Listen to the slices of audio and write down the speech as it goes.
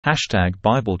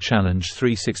Bible Challenge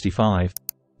 365,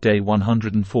 Day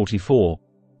 144,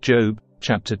 Job,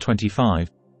 Chapter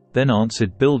 25. Then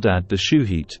answered Bildad the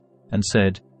Shuhite, and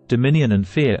said, Dominion and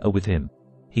fear are with him.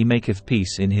 He maketh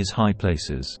peace in his high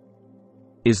places.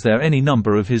 Is there any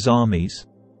number of his armies?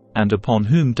 And upon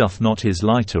whom doth not his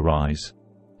light arise?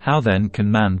 How then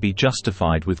can man be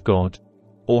justified with God?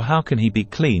 Or how can he be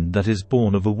clean that is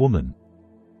born of a woman?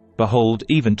 Behold,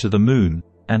 even to the moon,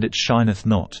 and it shineth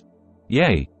not.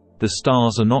 Yea, the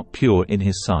stars are not pure in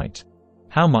his sight.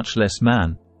 How much less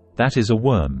man, that is a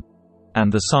worm?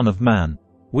 And the Son of Man,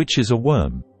 which is a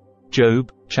worm?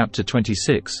 Job, Chapter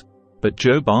 26. But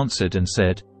Job answered and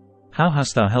said, How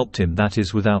hast thou helped him that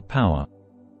is without power?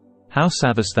 How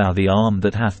savest thou the arm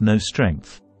that hath no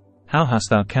strength? How hast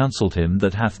thou counselled him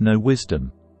that hath no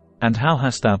wisdom? And how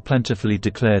hast thou plentifully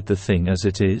declared the thing as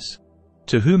it is?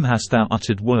 To whom hast thou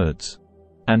uttered words?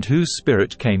 And whose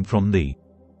spirit came from thee?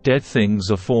 Dead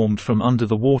things are formed from under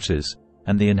the waters,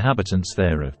 and the inhabitants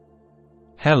thereof.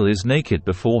 Hell is naked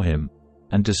before him,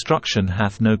 and destruction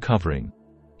hath no covering.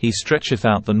 He stretcheth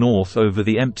out the north over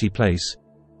the empty place,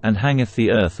 and hangeth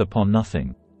the earth upon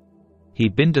nothing. He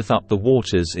bindeth up the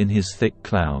waters in his thick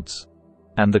clouds,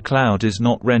 and the cloud is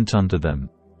not rent under them.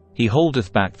 He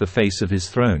holdeth back the face of his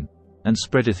throne, and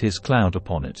spreadeth his cloud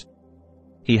upon it.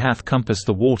 He hath compassed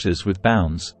the waters with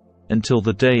bounds, until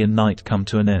the day and night come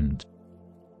to an end.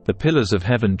 The pillars of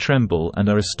heaven tremble and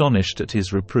are astonished at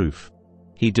his reproof.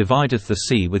 He divideth the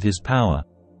sea with his power,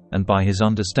 and by his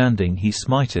understanding he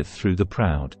smiteth through the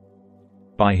proud.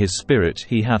 By his spirit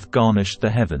he hath garnished the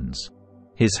heavens.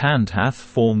 His hand hath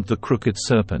formed the crooked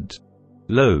serpent.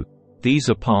 Lo, these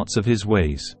are parts of his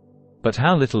ways. But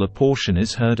how little a portion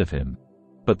is heard of him.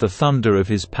 But the thunder of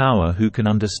his power who can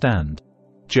understand?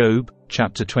 Job,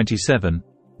 Chapter 27.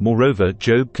 Moreover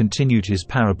Job continued his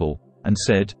parable, and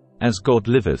said, As God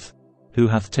liveth, who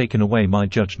hath taken away my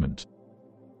judgment?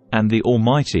 And the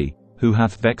Almighty, who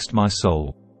hath vexed my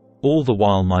soul? All the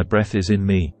while my breath is in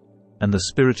me, and the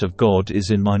Spirit of God is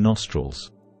in my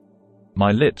nostrils.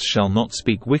 My lips shall not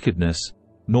speak wickedness,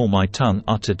 nor my tongue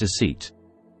utter deceit.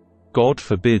 God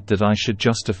forbid that I should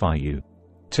justify you.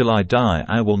 Till I die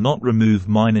I will not remove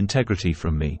mine integrity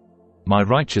from me. My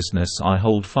righteousness I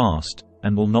hold fast,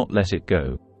 and will not let it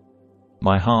go.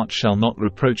 My heart shall not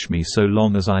reproach me so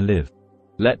long as I live.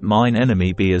 Let mine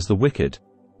enemy be as the wicked,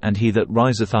 and he that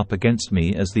riseth up against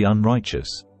me as the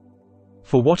unrighteous.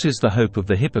 For what is the hope of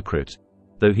the hypocrite,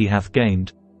 though he hath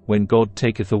gained, when God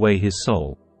taketh away his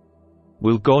soul?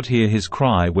 Will God hear his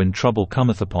cry when trouble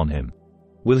cometh upon him?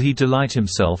 Will he delight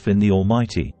himself in the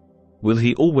Almighty? Will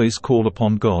he always call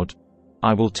upon God?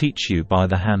 I will teach you by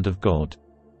the hand of God.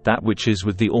 That which is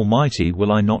with the Almighty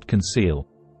will I not conceal.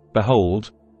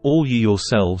 Behold, all ye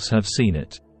yourselves have seen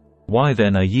it. Why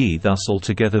then are ye thus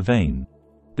altogether vain?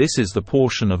 This is the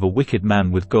portion of a wicked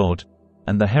man with God,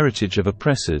 and the heritage of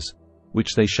oppressors,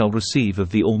 which they shall receive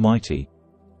of the Almighty.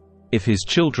 If his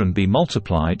children be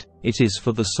multiplied, it is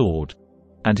for the sword,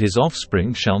 and his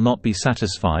offspring shall not be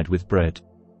satisfied with bread.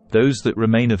 Those that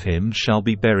remain of him shall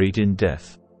be buried in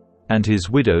death, and his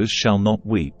widows shall not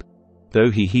weep.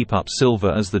 Though he heap up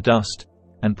silver as the dust,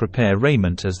 and prepare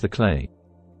raiment as the clay.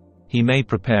 He may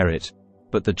prepare it,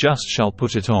 but the just shall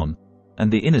put it on, and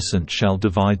the innocent shall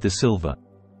divide the silver.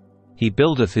 He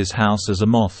buildeth his house as a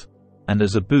moth, and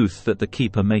as a booth that the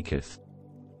keeper maketh.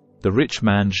 The rich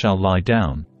man shall lie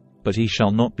down, but he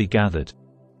shall not be gathered.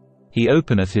 He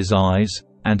openeth his eyes,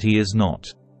 and he is not.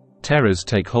 Terrors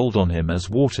take hold on him as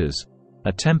waters,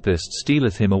 a tempest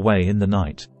stealeth him away in the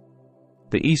night.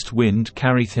 The east wind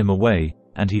carrieth him away,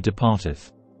 and he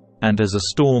departeth. And as a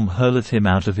storm hurleth him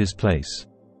out of his place.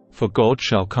 For God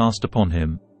shall cast upon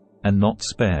him, and not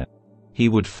spare. He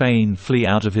would fain flee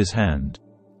out of his hand.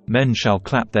 Men shall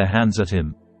clap their hands at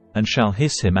him, and shall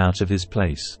hiss him out of his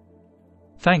place.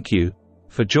 Thank you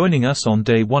for joining us on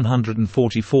day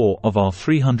 144 of our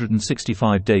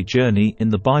 365-day journey in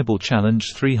the Bible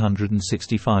Challenge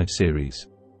 365 series.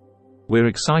 We're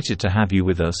excited to have you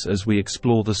with us as we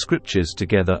explore the scriptures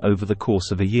together over the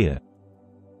course of a year.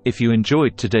 If you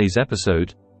enjoyed today's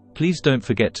episode, please don't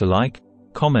forget to like,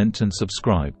 comment and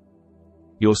subscribe.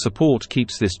 Your support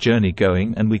keeps this journey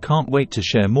going, and we can't wait to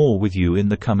share more with you in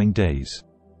the coming days.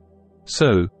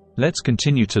 So, let's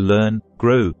continue to learn,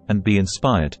 grow, and be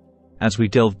inspired as we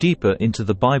delve deeper into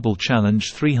the Bible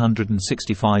Challenge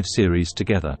 365 series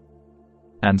together.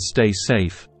 And stay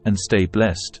safe, and stay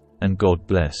blessed, and God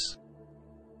bless.